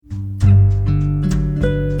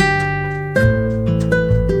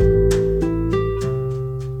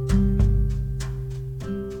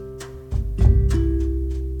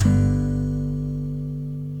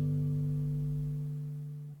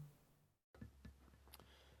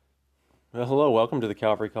Well, hello, welcome to the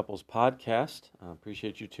Calvary Couples Podcast.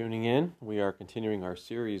 Appreciate you tuning in. We are continuing our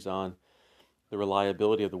series on the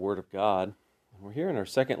reliability of the Word of God. And we're here in our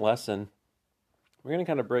second lesson. We're going to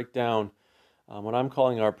kind of break down what I'm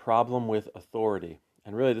calling our problem with authority.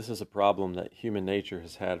 And really, this is a problem that human nature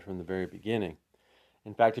has had from the very beginning.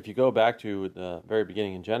 In fact, if you go back to the very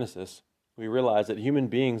beginning in Genesis, we realize that human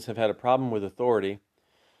beings have had a problem with authority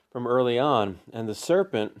from early on, and the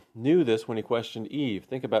serpent knew this when he questioned Eve.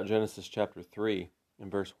 Think about Genesis chapter 3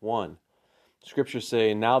 and verse 1. Scriptures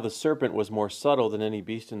say, "Now the serpent was more subtle than any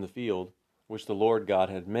beast in the field, which the Lord God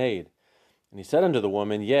had made. And he said unto the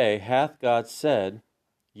woman, Yea, hath God said,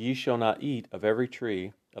 Ye shall not eat of every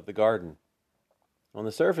tree of the garden." On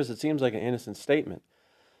the surface, it seems like an innocent statement,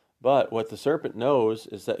 but what the serpent knows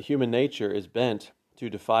is that human nature is bent to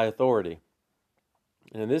defy authority.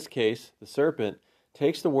 And in this case, the serpent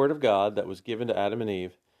takes the word of God that was given to Adam and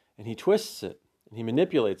Eve, and he twists it, and he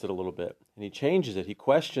manipulates it a little bit, and he changes it. He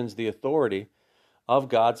questions the authority of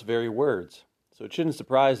God's very words. So it shouldn't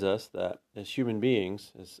surprise us that as human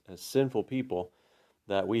beings, as sinful people,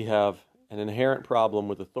 that we have an inherent problem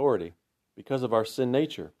with authority because of our sin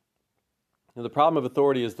nature. Now, the problem of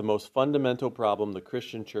authority is the most fundamental problem the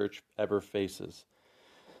Christian church ever faces.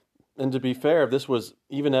 And to be fair, this was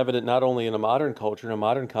even evident not only in a modern culture, in a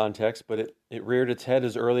modern context, but it reared its head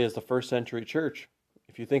as early as the first century church.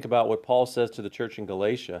 If you think about what Paul says to the church in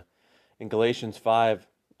Galatia, in Galatians 5,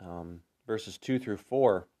 verses 2 through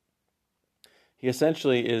 4, he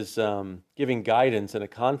essentially is giving guidance in a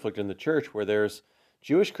conflict in the church where there's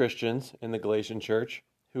Jewish Christians in the Galatian church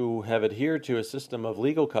who have adhered to a system of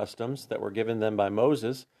legal customs that were given them by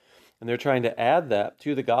Moses, and they're trying to add that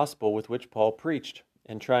to the gospel with which Paul preached,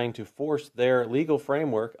 and trying to force their legal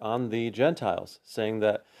framework on the Gentiles, saying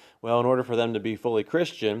that, well, in order for them to be fully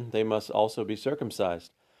Christian, they must also be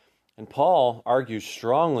circumcised. And Paul argues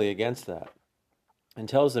strongly against that and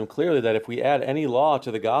tells them clearly that if we add any law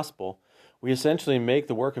to the gospel, we essentially make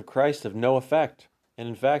the work of Christ of no effect. And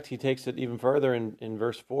in fact, he takes it even further in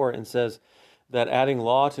verse 4 and says that adding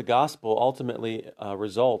law to gospel ultimately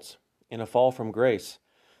results in a fall from grace.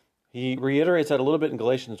 He reiterates that a little bit in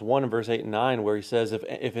Galatians 1 and verse 8 and 9, where he says,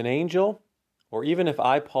 if an angel, or even if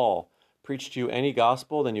I, Paul, preach to you any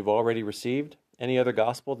gospel than you've already received, any other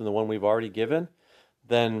gospel than the one we've already given,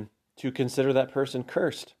 then to consider that person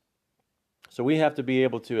cursed. So we have to be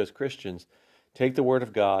able to, as Christians, take the word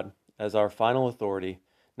of God as our final authority,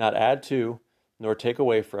 not add to nor take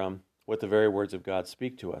away from what the very words of God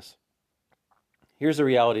speak to us. Here's the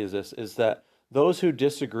reality of this, is that those who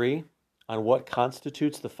disagree on what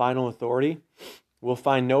constitutes the final authority will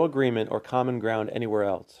find no agreement or common ground anywhere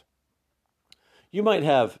else. You might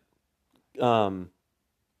have, I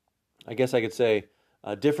guess I could say,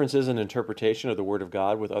 differences in interpretation of the Word of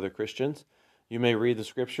God with other Christians. You may read the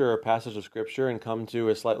Scripture or a passage of Scripture and come to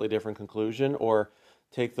a slightly different conclusion, or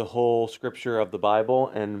take the whole Scripture of the Bible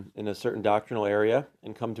and in a certain doctrinal area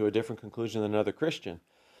and come to a different conclusion than another Christian.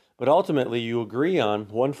 But ultimately, you agree on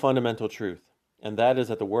one fundamental truth, and that is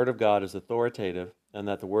that the Word of God is authoritative, and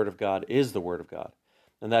that the Word of God is the Word of God.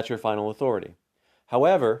 And that's your final authority.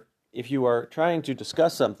 However, if you are trying to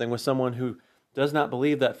discuss something with someone who does not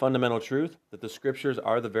believe that fundamental truth, that the Scriptures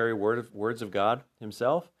are the very words of God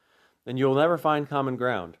himself, then you'll never find common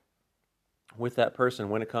ground with that person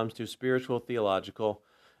when it comes to spiritual, theological,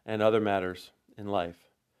 and other matters in life.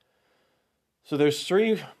 So there's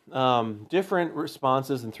three different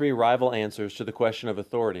responses and three rival answers to the question of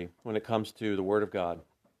authority when it comes to the Word of God.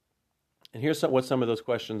 And here's what some of those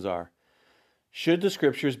questions are. Should the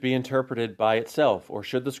Scriptures be interpreted by itself, or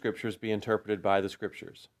should the Scriptures be interpreted by the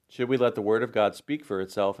Scriptures? Should we let the Word of God speak for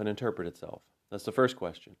itself and interpret itself? That's the first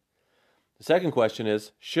question. The second question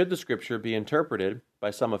is, should the Scripture be interpreted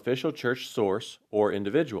by some official church source or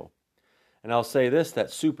individual? And I'll say this,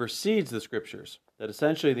 that supersedes the Scriptures, that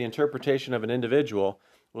essentially the interpretation of an individual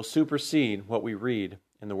will supersede what we read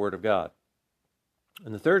in the Word of God.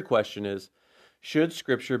 And the third question is, should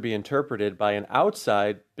Scripture be interpreted by an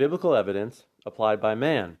outside biblical evidence applied by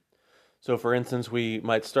man? So for instance, we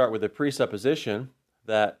might start with a presupposition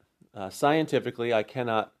that scientifically I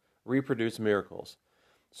cannot reproduce miracles.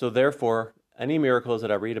 So therefore, any miracles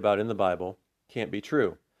that I read about in the Bible can't be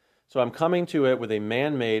true. So I'm coming to it with a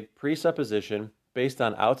man-made presupposition based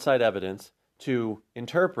on outside evidence to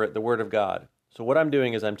interpret the Word of God. So what I'm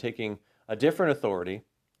doing is I'm taking a different authority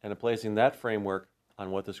and I'm placing that framework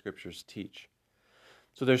on what the Scriptures teach.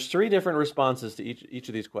 So there's three different responses to each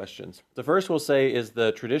of these questions. The first we'll say is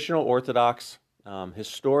the traditional Orthodox,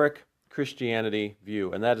 historic Christianity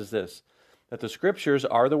view, and that is this, that the Scriptures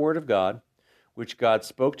are the Word of God, which God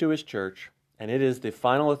spoke to His church, and it is the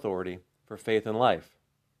final authority for faith and life.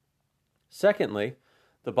 Secondly,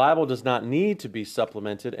 the Bible does not need to be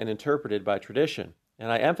supplemented and interpreted by tradition.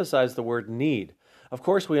 And I emphasize the word need. Of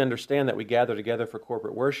course, we understand that we gather together for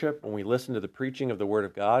corporate worship when we listen to the preaching of the Word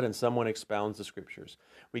of God and someone expounds the Scriptures.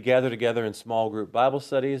 We gather together in small group Bible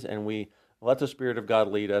studies and we let the Spirit of God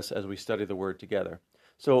lead us as we study the Word together.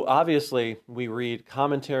 So obviously, we read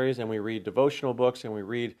commentaries and we read devotional books and we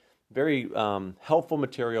read very helpful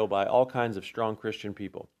material by all kinds of strong Christian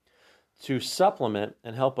people to supplement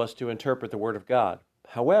and help us to interpret the Word of God.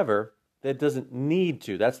 However, that doesn't need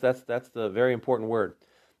to. That's the very important word.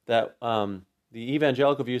 That the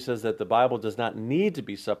evangelical view says that the Bible does not need to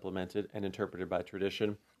be supplemented and interpreted by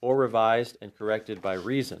tradition or revised and corrected by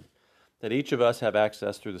reason. That each of us have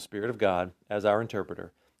access through the Spirit of God as our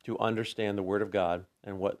interpreter to understand the Word of God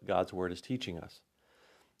and what God's Word is teaching us.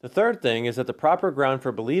 The third thing is that the proper ground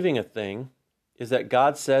for believing a thing is that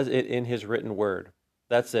God says it in His written Word.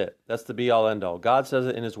 That's it. That's the be-all, end-all. God says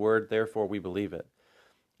it in His Word, therefore we believe it.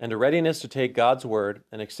 And a readiness to take God's Word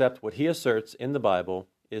and accept what He asserts in the Bible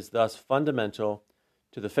is thus fundamental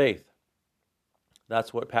to the faith.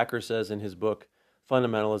 That's what Packer says in his book,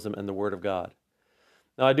 Fundamentalism and the Word of God.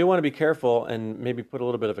 Now, I do want to be careful and maybe put a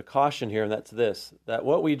little bit of a caution here, and that's this, that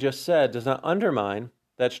what we just said does not undermine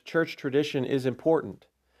that church tradition is important.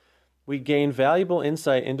 We gain valuable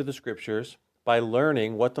insight into the Scriptures by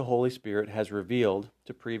learning what the Holy Spirit has revealed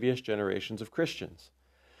to previous generations of Christians.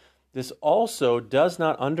 This also does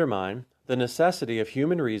not undermine the necessity of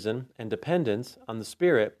human reason and dependence on the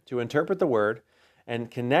Spirit to interpret the Word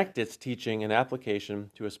and connect its teaching and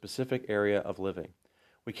application to a specific area of living.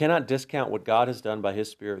 We cannot discount what God has done by His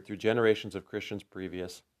Spirit through generations of Christians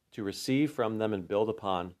previous to receive from them and build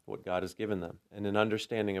upon what God has given them in an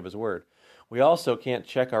understanding of His Word. We also can't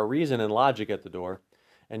check our reason and logic at the door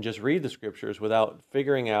and just read the Scriptures without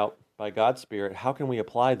figuring out by God's Spirit how can we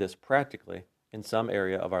apply this practically in some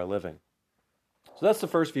area of our living. So that's the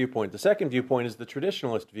first viewpoint. The second viewpoint is the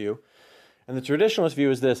traditionalist view. And the traditionalist view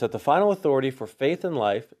is this, that the final authority for faith and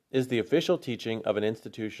life is the official teaching of an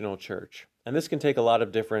institutional church. And this can take a lot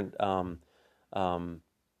of different,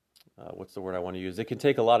 what's the word I want to use? It can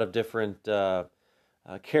take a lot of different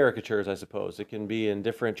caricatures, I suppose. It can be in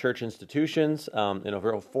different church institutions in a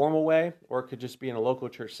very formal way, or it could just be in a local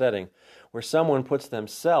church setting where someone puts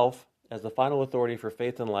themselves as the final authority for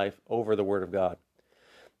faith and life over the Word of God.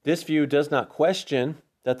 This view does not question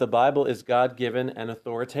that the Bible is God-given and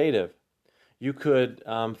authoritative. You could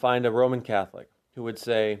find a Roman Catholic who would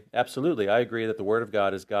say, absolutely, I agree that the Word of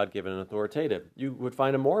God is God-given and authoritative. You would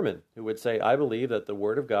find a Mormon who would say, I believe that the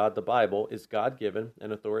Word of God, the Bible, is God-given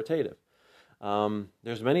and authoritative.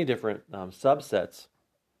 There's many different subsets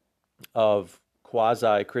of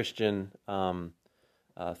quasi-Christian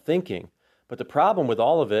thinking. But the problem with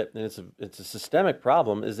all of it, and it's a systemic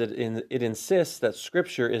problem, is that it insists that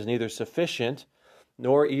Scripture is neither sufficient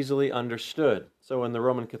nor easily understood. So in the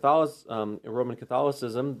Roman Catholicism,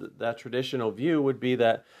 that traditional view would be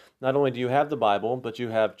that not only do you have the Bible, but you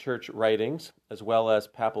have church writings as well as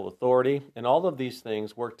papal authority, and all of these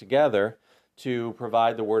things work together to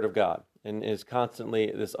provide the Word of God, and is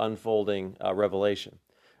constantly this unfolding revelation.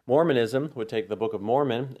 Mormonism would take the Book of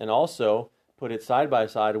Mormon and also put it side by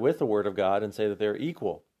side with the Word of God and say that they're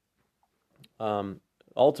equal,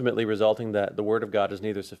 ultimately resulting that the Word of God is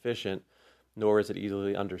neither sufficient nor is it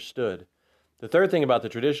easily understood. The third thing about the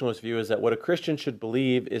traditionalist view is that what a Christian should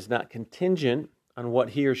believe is not contingent on what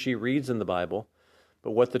he or she reads in the Bible,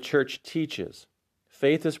 but what the church teaches.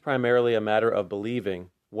 Faith is primarily a matter of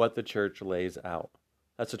believing what the church lays out.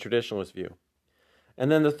 That's a traditionalist view.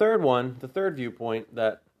 And then the third viewpoint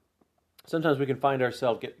that sometimes we can find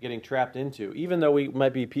ourselves getting trapped into, even though we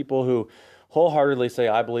might be people who wholeheartedly say,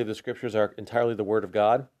 I believe the Scriptures are entirely the Word of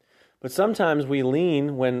God, but sometimes we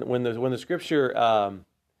lean when the Scripture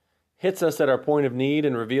hits us at our point of need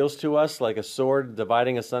and reveals to us like a sword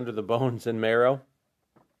dividing us under the bones and marrow.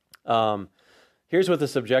 Here's what the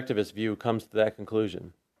subjectivist view comes to that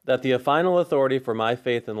conclusion, that the final authority for my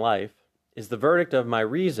faith and life is the verdict of my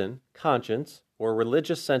reason, conscience, or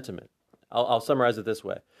religious sentiment. I'll summarize it this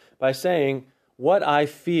way, by saying what I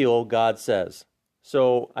feel God says.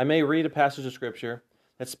 So I may read a passage of Scripture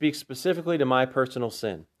that speaks specifically to my personal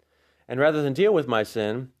sin. And rather than deal with my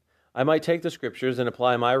sin, I might take the Scriptures and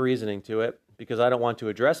apply my reasoning to it because I don't want to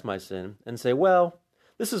address my sin and say, well,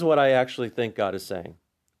 this is what I actually think God is saying,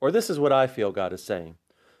 or this is what I feel God is saying,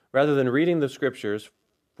 rather than reading the Scriptures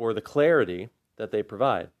for the clarity that they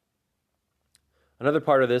provide. Another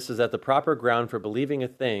part of this is that the proper ground for believing a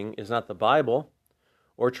thing is not the Bible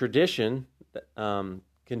or tradition that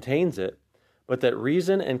contains it, but that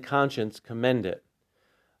reason and conscience commend it.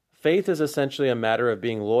 Faith is essentially a matter of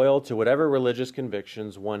being loyal to whatever religious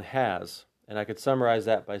convictions one has. And I could summarize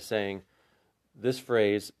that by saying this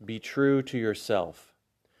phrase, be true to yourself.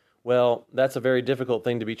 Well, that's a very difficult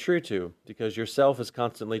thing to be true to because yourself is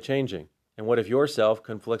constantly changing. And what if yourself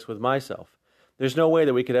conflicts with myself? There's no way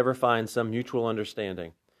that we could ever find some mutual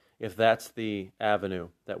understanding if that's the avenue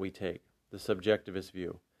that we take, the subjectivist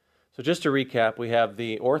view. So just to recap, we have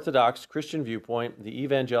the Orthodox Christian viewpoint, the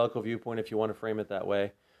evangelical viewpoint, if you want to frame it that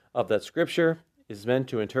way, of that Scripture is meant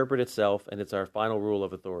to interpret itself, and it's our final rule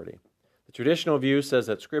of authority. The traditional view says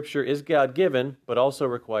that Scripture is God-given, but also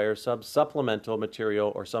requires some supplemental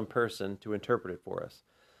material or some person to interpret it for us.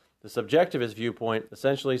 The subjectivist viewpoint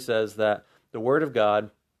essentially says that the Word of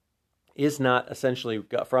God is not essentially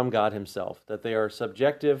from God himself, that they are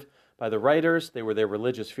subjective by the writers, they were their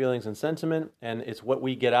religious feelings and sentiment, and it's what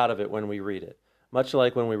we get out of it when we read it. Much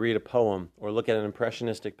like when we read a poem or look at an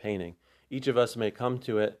impressionistic painting, each of us may come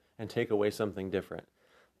to it and take away something different.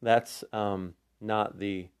 That's not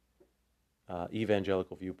the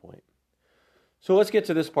evangelical viewpoint. So let's get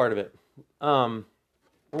to this part of it. When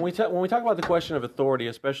we talk about the question of authority,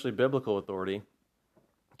 especially biblical authority,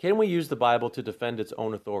 can we use the Bible to defend its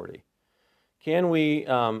own authority? Can we,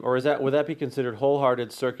 would that be considered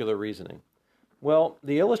wholehearted circular reasoning? Well,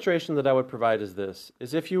 the illustration that I would provide is this,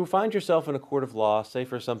 is if you find yourself in a court of law, say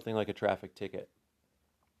for something like a traffic ticket,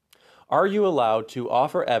 are you allowed to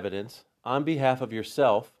offer evidence on behalf of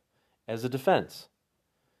yourself as a defense?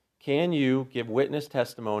 Can you give witness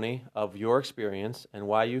testimony of your experience and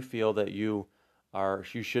why you feel that you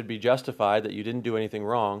should be justified, that you didn't do anything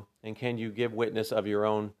wrong, and can you give witness of your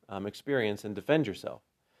own experience and defend yourself?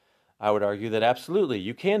 I would argue that absolutely,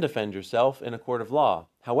 you can defend yourself in a court of law.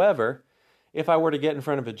 However, if I were to get in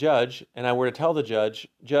front of a judge and I were to tell the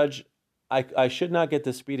judge, I should not get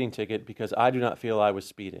this speeding ticket because I do not feel I was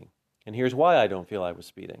speeding. And here's why I don't feel I was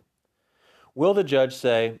speeding. Will the judge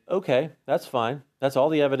say, okay, that's fine. That's all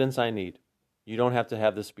the evidence I need. You don't have to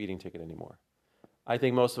have this speeding ticket anymore. I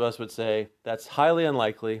think most of us would say that's highly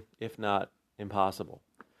unlikely, if not impossible.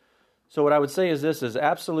 So what I would say is this, is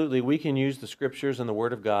absolutely we can use the Scriptures and the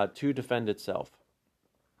Word of God to defend itself,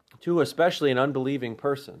 to especially an unbelieving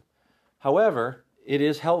person. However, it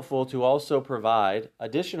is helpful to also provide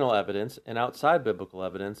additional evidence and outside biblical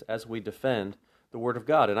evidence as we defend the Word of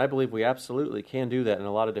God. And I believe we absolutely can do that in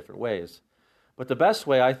a lot of different ways. But the best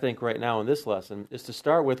way, I think, right now in this lesson is to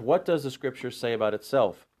start with what does the Scripture say about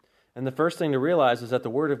itself? And the first thing to realize is that the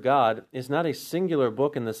Word of God is not a singular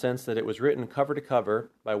book in the sense that it was written cover to cover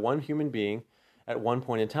by one human being at one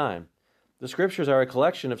point in time. The Scriptures are a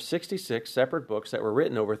collection of 66 separate books that were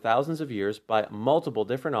written over thousands of years by multiple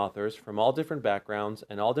different authors from all different backgrounds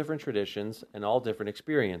and all different traditions and all different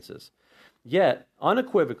experiences. Yet,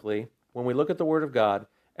 unequivocally, when we look at the Word of God,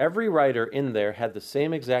 every writer in there had the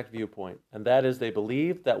same exact viewpoint, and that is they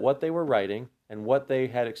believed that what they were writing and what they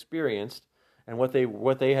had experienced and what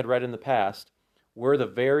they had read in the past were the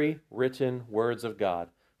very written words of God.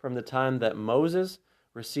 From the time that Moses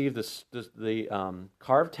received the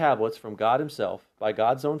carved tablets from God himself by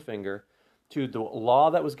God's own finger, to the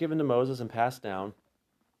law that was given to Moses and passed down,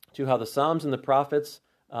 to how the Psalms and the prophets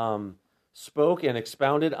spoke and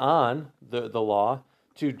expounded on the law,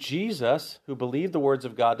 to Jesus, who believed the words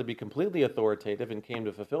of God to be completely authoritative and came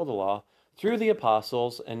to fulfill the law, through the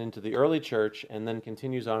apostles and into the early church, and then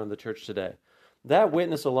continues on in the church today. That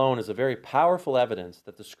witness alone is a very powerful evidence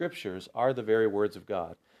that the Scriptures are the very words of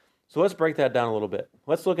God. So let's break that down a little bit.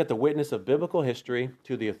 Let's look at the witness of biblical history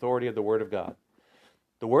to the authority of the Word of God.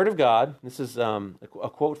 The Word of God, this is a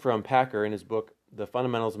quote from Packer in his book, The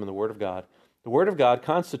Fundamentalism of the Word of God. The Word of God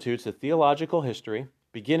constitutes a theological history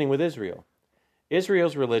beginning with Israel.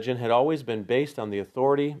 Israel's religion had always been based on the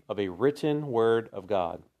authority of a written Word of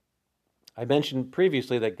God. I mentioned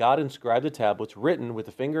previously that God inscribed the tablets written with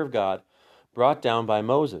the finger of God, brought down by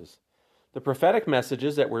Moses. The prophetic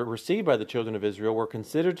messages that were received by the children of Israel were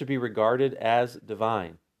considered to be regarded as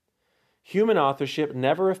divine. Human authorship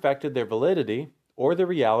never affected their validity or the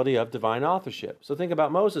reality of divine authorship. So think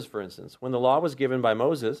about Moses, for instance. When the law was given by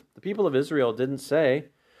Moses, the people of Israel didn't say,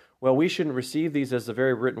 well, we shouldn't receive these as the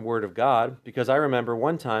very written word of God, because I remember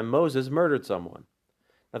one time Moses murdered someone.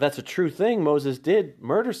 Now that's a true thing. Moses did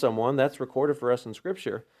murder someone. That's recorded for us in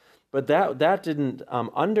Scripture. But that didn't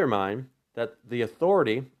undermine that the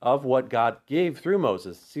authority of what God gave through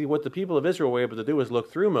Moses. See, what the people of Israel were able to do is look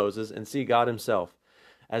through Moses and see God himself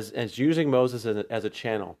as using Moses as a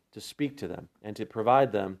channel to speak to them and to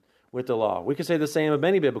provide them with the law. We could say the same of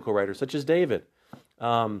many biblical writers, such as David,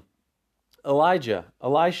 Elijah,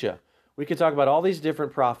 Elisha. We could talk about all these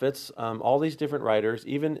different prophets, all these different writers,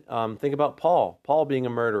 even think about Paul being a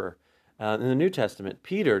murderer, In the New Testament,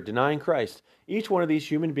 Peter denying Christ. Each one of these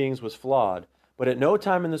human beings was flawed, but at no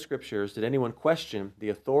time in the Scriptures did anyone question the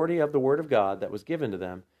authority of the Word of God that was given to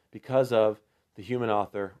them because of the human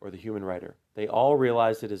author or the human writer. They all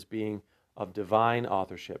realized it as being of divine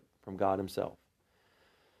authorship from God himself.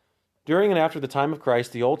 During and after the time of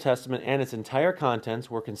Christ, the Old Testament and its entire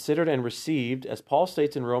contents were considered and received, as Paul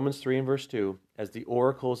states in Romans 3 and verse 2, as the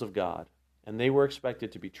oracles of God, and they were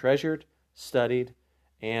expected to be treasured, studied,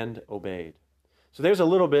 and obeyed. So there's a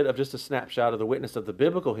little bit of just a snapshot of the witness of the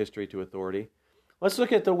biblical history to authority. Let's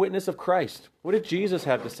look at the witness of Christ. What did Jesus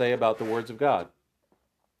have to say about the words of God,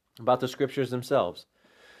 about the Scriptures themselves?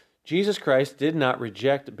 Jesus Christ did not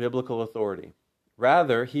reject biblical authority.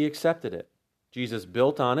 Rather, he accepted it. Jesus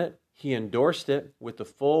built on it. He endorsed it with the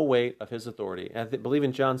full weight of his authority. I believe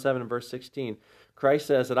in John 7 and verse 16, Christ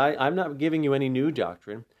says that I'm not giving you any new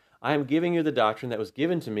doctrine. I am giving you the doctrine that was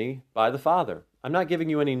given to me by the Father. I'm not giving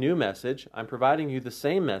you any new message. I'm providing you the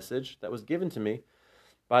same message that was given to me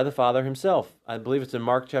by the Father himself. I believe it's in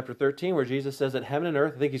Mark chapter 13 where Jesus says that heaven and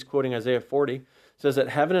earth, I think he's quoting Isaiah 40, says that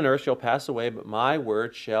heaven and earth shall pass away, but my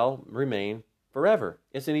word shall remain forever.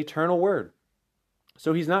 It's an eternal word.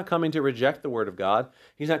 So he's not coming to reject the word of God.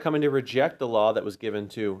 He's not coming to reject the law that was given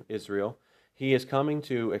to Israel. He is coming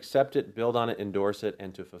to accept it, build on it, endorse it,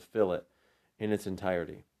 and to fulfill it in its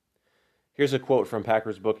entirety. Here's a quote from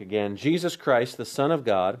Packer's book again. Jesus Christ, the Son of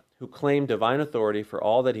God, who claimed divine authority for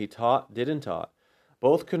all that he taught, did and taught,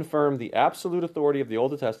 both confirmed the absolute authority of the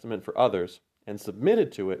Old Testament for others and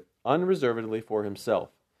submitted to it unreservedly for himself.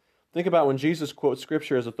 Think about when Jesus quotes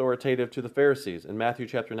Scripture as authoritative to the Pharisees in Matthew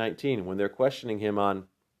chapter 19, when they're questioning him on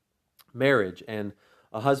marriage and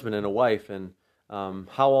a husband and a wife and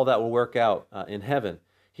how all that will work out in heaven.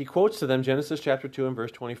 He quotes to them Genesis chapter 2 and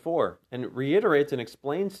verse 24 and reiterates and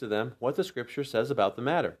explains to them what the Scripture says about the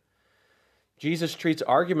matter. Jesus treats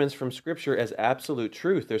arguments from Scripture as absolute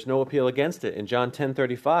truth. There's no appeal against it. In John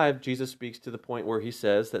 10:35, Jesus speaks to the point where he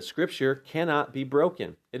says that Scripture cannot be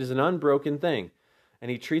broken. It is an unbroken thing. And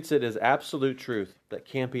he treats it as absolute truth that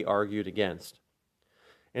can't be argued against.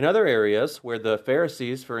 In other areas where the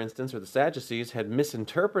Pharisees, for instance, or the Sadducees had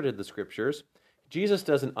misinterpreted the Scriptures, Jesus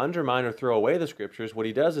doesn't undermine or throw away the Scriptures. What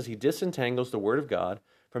he does is he disentangles the Word of God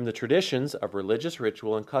from the traditions of religious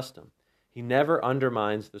ritual and custom. He never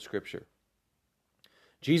undermines the Scripture.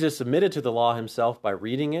 Jesus submitted to the law himself by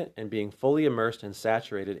reading it and being fully immersed and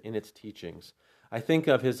saturated in its teachings. I think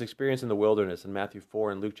of his experience in the wilderness in Matthew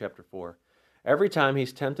 4 and Luke chapter 4. Every time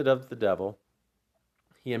he's tempted of the devil,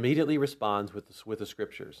 he immediately responds with the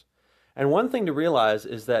Scriptures. And one thing to realize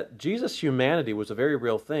is that Jesus' humanity was a very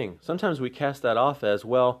real thing. Sometimes we cast that off as,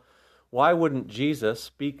 well, why wouldn't Jesus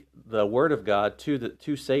speak the Word of God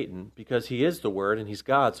to Satan? Because he is the Word and he's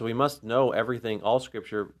God, so he must know everything, all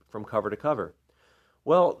Scripture, from cover to cover.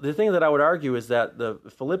 Well, the thing that I would argue is that the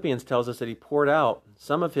Philippians tells us that he poured out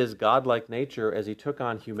some of his godlike nature as he took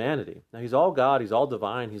on humanity. Now, he's all God, he's all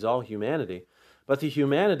divine, he's all humanity. But the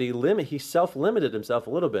humanity, he self-limited himself a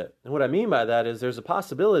little bit. And what I mean by that is there's a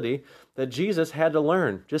possibility that Jesus had to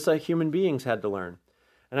learn, just like human beings had to learn.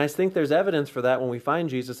 And I think there's evidence for that when we find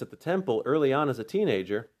Jesus at the temple early on as a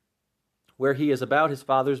teenager, where he is about his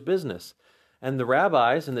Father's business. And the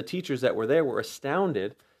rabbis and the teachers that were there were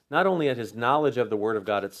astounded not only at his knowledge of the Word of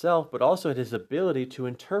God itself, but also at his ability to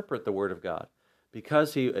interpret the Word of God,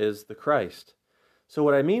 because he is the Christ. So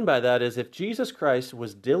what I mean by that is if Jesus Christ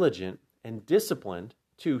was diligent and disciplined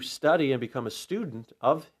to study and become a student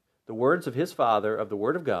of the words of his Father, of the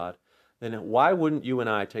Word of God, then why wouldn't you and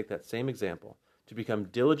I take that same example to become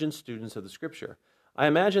diligent students of the Scripture? I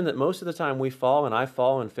imagine that most of the time we fall, and I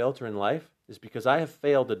fall and falter in life, is because I have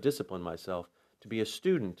failed to discipline myself to be a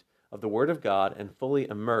student of the Word of God and fully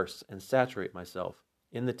immerse and saturate myself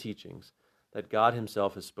in the teachings that God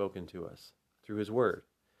himself has spoken to us through his Word.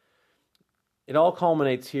 It all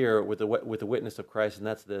culminates here with the witness of Christ, and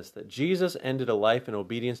that's this, that Jesus ended a life in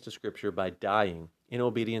obedience to Scripture by dying in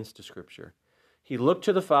obedience to Scripture. He looked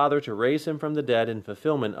to the Father to raise him from the dead in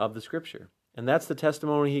fulfillment of the Scripture. And that's the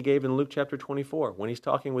testimony he gave in Luke chapter 24 when he's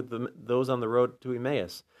talking with those on the road to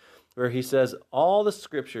Emmaus, where he says, all the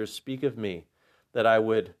Scriptures speak of me, that I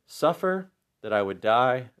would suffer, that I would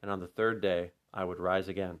die, and on the third day I would rise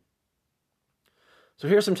again. So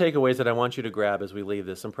here's some takeaways that I want you to grab as we leave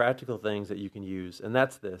this, some practical things that you can use, and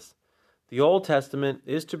that's this. The Old Testament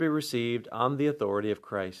is to be received on the authority of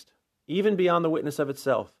Christ, even beyond the witness of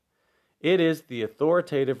itself. It is the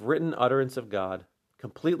authoritative written utterance of God,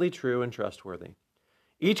 completely true and trustworthy.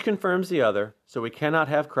 Each confirms the other, so we cannot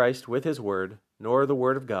have Christ with his Word, nor the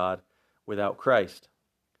Word of God without Christ.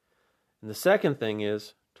 And the second thing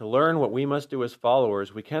is to to learn what we must do as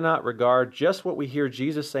followers, we cannot regard just what we hear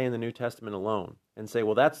Jesus say in the New Testament alone and say,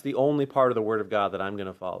 well, that's the only part of the Word of God that I'm going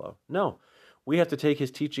to follow. No, we have to take his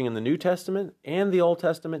teaching in the New Testament and the Old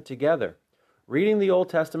Testament together, reading the Old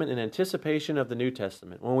Testament in anticipation of the New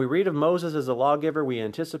Testament. When we read of Moses as a lawgiver, we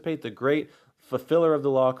anticipate the great fulfiller of the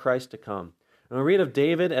law, Christ, to come. When we read of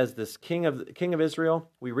David as this king of Israel,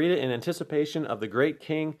 we read it in anticipation of the great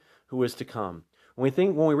king who is to come. When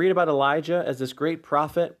we read about Elijah as this great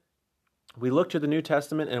prophet, we look to the New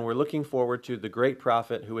Testament and we're looking forward to the great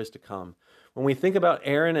prophet who is to come. When we think about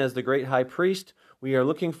Aaron as the great high priest, we are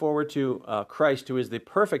looking forward to Christ, who is the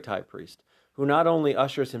perfect high priest, who not only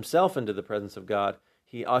ushers himself into the presence of God,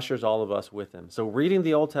 he ushers all of us with him. So reading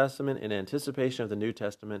the Old Testament in anticipation of the New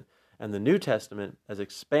Testament, and the New Testament as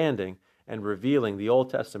expanding and revealing the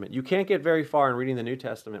Old Testament. You can't get very far in reading the New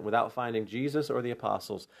Testament without finding Jesus or the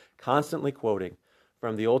apostles constantly quoting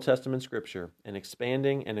from the Old Testament scripture and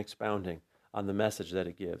expanding and expounding on the message that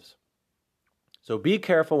it gives. So be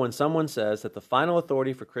careful when someone says that the final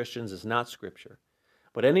authority for Christians is not scripture,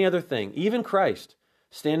 but any other thing, even Christ,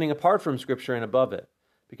 standing apart from scripture and above it,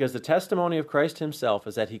 because the testimony of Christ himself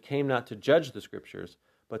is that he came not to judge the scriptures,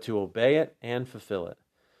 but to obey it and fulfill it.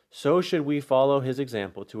 So should we follow his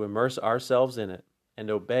example to immerse ourselves in it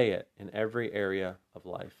and obey it in every area of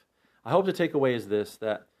life. I hope the takeaway is this,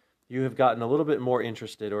 that you have gotten a little bit more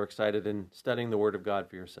interested or excited in studying the Word of God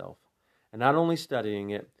for yourself. And not only studying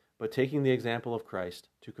it, but taking the example of Christ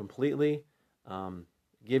to completely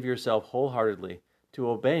give yourself wholeheartedly to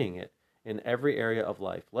obeying it in every area of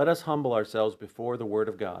life. Let us humble ourselves before the Word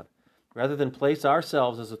of God. Rather than place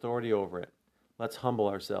ourselves as authority over it, let's humble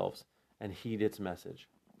ourselves and heed its message.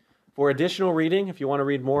 For additional reading, if you want to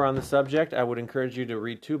read more on the subject, I would encourage you to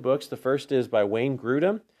read two books. The first is by Wayne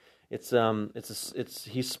Grudem.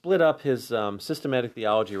 He split up his systematic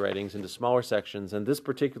theology writings into smaller sections, and this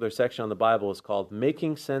particular section on the Bible is called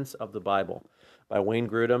Making Sense of the Bible by Wayne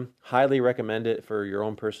Grudem. Highly recommend it for your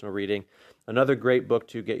own personal reading. Another great book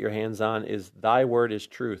to get your hands on is Thy Word is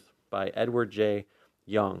Truth by Edward J.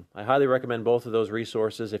 Young. I highly recommend both of those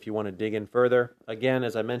resources if you want to dig in further. Again,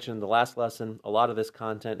 as I mentioned in the last lesson, a lot of this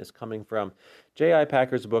content is coming from J.I.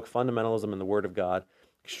 Packer's book, Fundamentalism and the Word of God.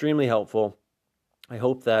 Extremely helpful. I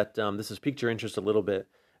hope that this has piqued your interest a little bit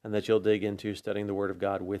and that you'll dig into studying the Word of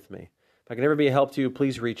God with me. If I can ever be a help to you,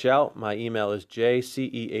 please reach out. My email is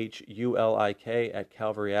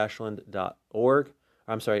jcehulik@calvaryashland.org.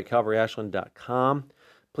 At calvaryashland.com.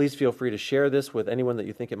 Please feel free to share this with anyone that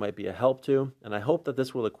you think it might be a help to, and I hope that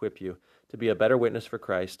this will equip you to be a better witness for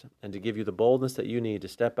Christ and to give you the boldness that you need to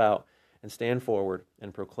step out and stand forward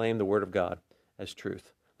and proclaim the Word of God as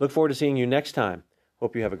truth. Look forward to seeing you next time.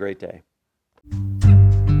 Hope you have a great day.